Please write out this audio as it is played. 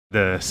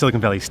The Silicon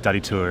Valley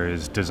Study Tour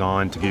is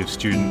designed to give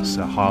students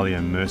a highly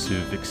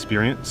immersive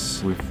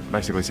experience. We've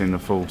basically seen the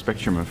full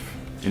spectrum of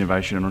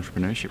innovation and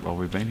entrepreneurship while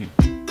we've been here.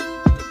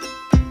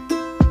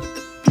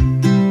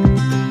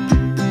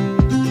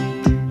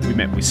 We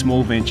met with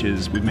small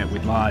ventures, we've met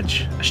with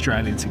large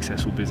Australian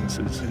successful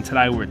businesses, and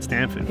today we're at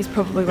Stanford. It's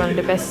probably one of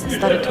the best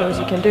study tours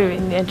you can do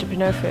in the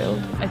entrepreneur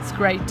field. It's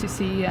great to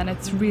see, and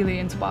it's really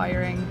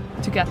inspiring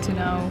to get to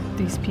know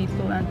these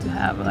people and to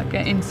have like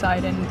an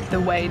insight in the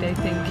way they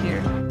think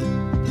here.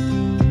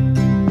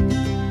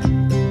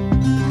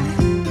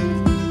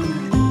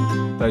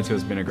 Study tour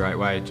has been a great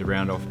way to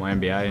round off my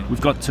MBA.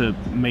 We've got to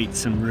meet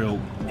some real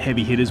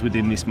heavy hitters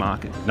within this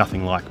market.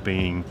 Nothing like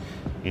being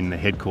in the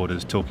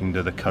headquarters talking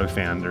to the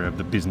co-founder of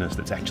the business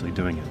that's actually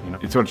doing it. You know?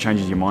 It sort of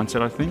changes your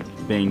mindset, I think.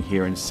 Being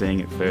here and seeing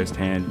it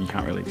firsthand, you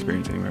can't really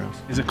experience anywhere else.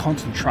 There's a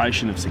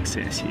concentration of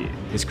success here.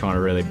 This kind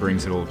of really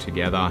brings it all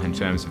together in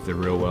terms of the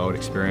real world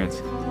experience.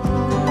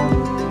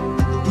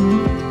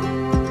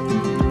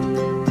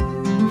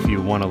 If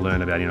you want to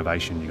learn about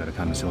innovation, you've got to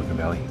come to Silicon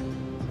Valley.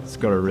 It's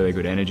got a really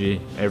good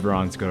energy.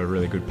 Everyone's got a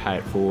really good pay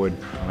it forward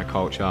kind of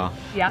culture.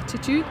 The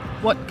attitude,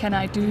 what can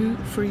I do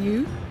for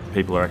you?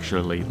 People are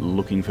actually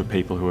looking for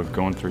people who have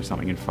gone through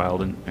something and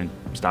failed and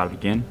started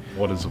again.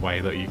 What is the way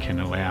that you can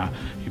allow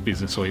your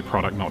business or your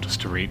product not just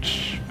to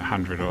reach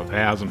 100 or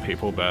 1,000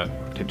 people, but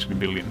potentially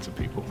billions of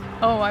people?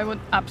 Oh, I would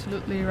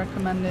absolutely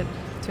recommend it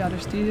to other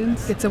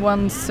students. It's a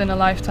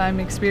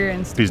once-in-a-lifetime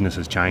experience. Business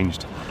has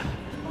changed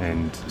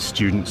and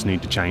students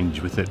need to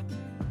change with it.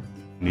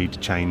 Need to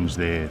change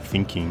their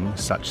thinking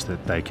such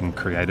that they can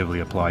creatively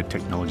apply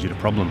technology to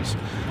problems.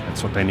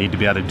 That's what they need to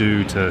be able to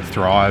do to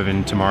thrive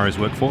in tomorrow's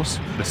workforce.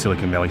 The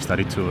Silicon Valley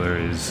Study Tour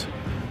is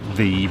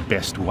the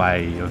best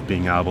way of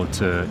being able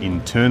to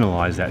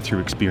internalise that through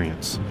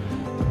experience.